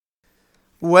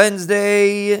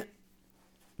Wednesday,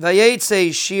 Vayetze,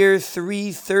 Shiur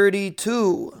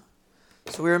 332.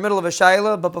 So we're in the middle of a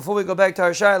Shaila, but before we go back to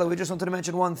our Shaila, we just wanted to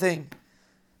mention one thing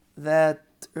that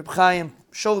Reb Chaim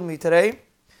showed me today.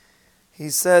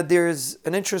 He said there's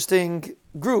an interesting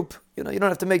group. You don't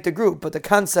have to make the group, but the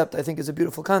concept, I think, is a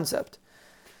beautiful concept.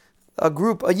 A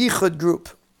group, a yichud group.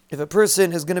 If a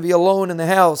person is going to be alone in the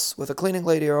house with a cleaning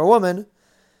lady or a woman,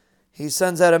 he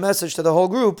sends out a message to the whole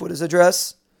group with his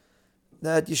address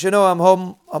that you should know I'm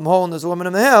home, there's a woman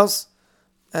in the house,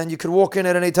 and you could walk in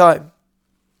at any time.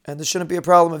 And there shouldn't be a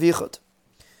problem of yichud.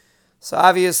 So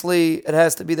obviously, it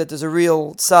has to be that there's a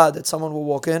real tzad that someone will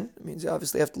walk in. It means you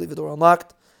obviously have to leave the door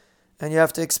unlocked, and you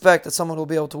have to expect that someone will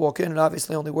be able to walk in. It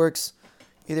obviously only works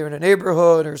either in a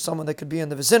neighborhood or someone that could be in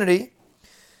the vicinity.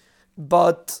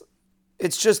 But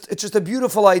it's just a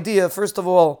beautiful idea, first of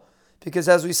all, because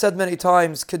as we said many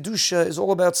times, Kedusha is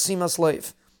all about simas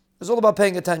leiv. It's all about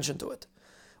paying attention to it.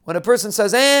 When a person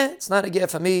says, it's not a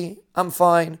gift for me, I'm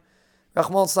fine,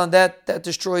 Rahman San, that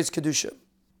destroys Kedusha.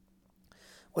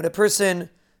 When a person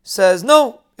says,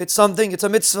 no, it's something, it's a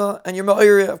mitzvah, and you're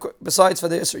ma'ir, besides for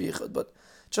the Isser Yichud, but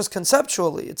just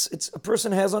conceptually, it's a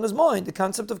person has on his mind the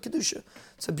concept of Kedusha.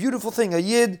 It's a beautiful thing. A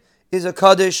Yid is a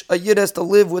Kaddish. A Yid has to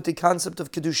live with the concept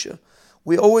of Kedusha.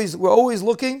 We're always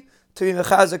looking to be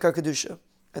mechazik our Kedusha.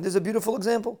 And there's a beautiful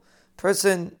example.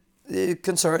 Person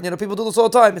concerned, people do this all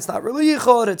the time. It's not really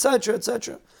yichud, etc.,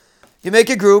 etc. You make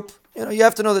a group. You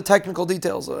have to know the technical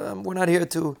details. We're not here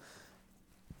to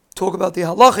talk about the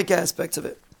halachic aspects of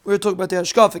it. We're talking about the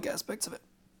hashkafic aspects of it.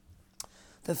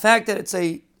 The fact that it's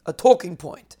a talking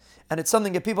point and it's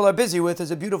something that people are busy with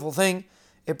is a beautiful thing.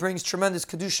 It brings tremendous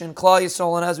kedusha in Klal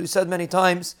Yisrael, and as we said many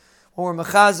times, when we're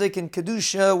mechazik in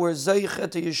kedusha, we're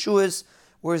zeichet to Yeshuas,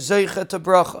 we're zeichet to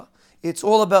bracha. It's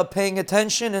all about paying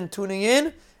attention and tuning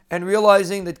in and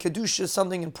realizing that kedusha is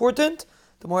something important.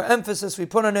 The more emphasis we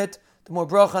put on it, the more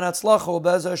bracha and atzlacha will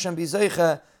Be'ez Hashem be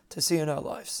zeicha to see in our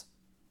lives.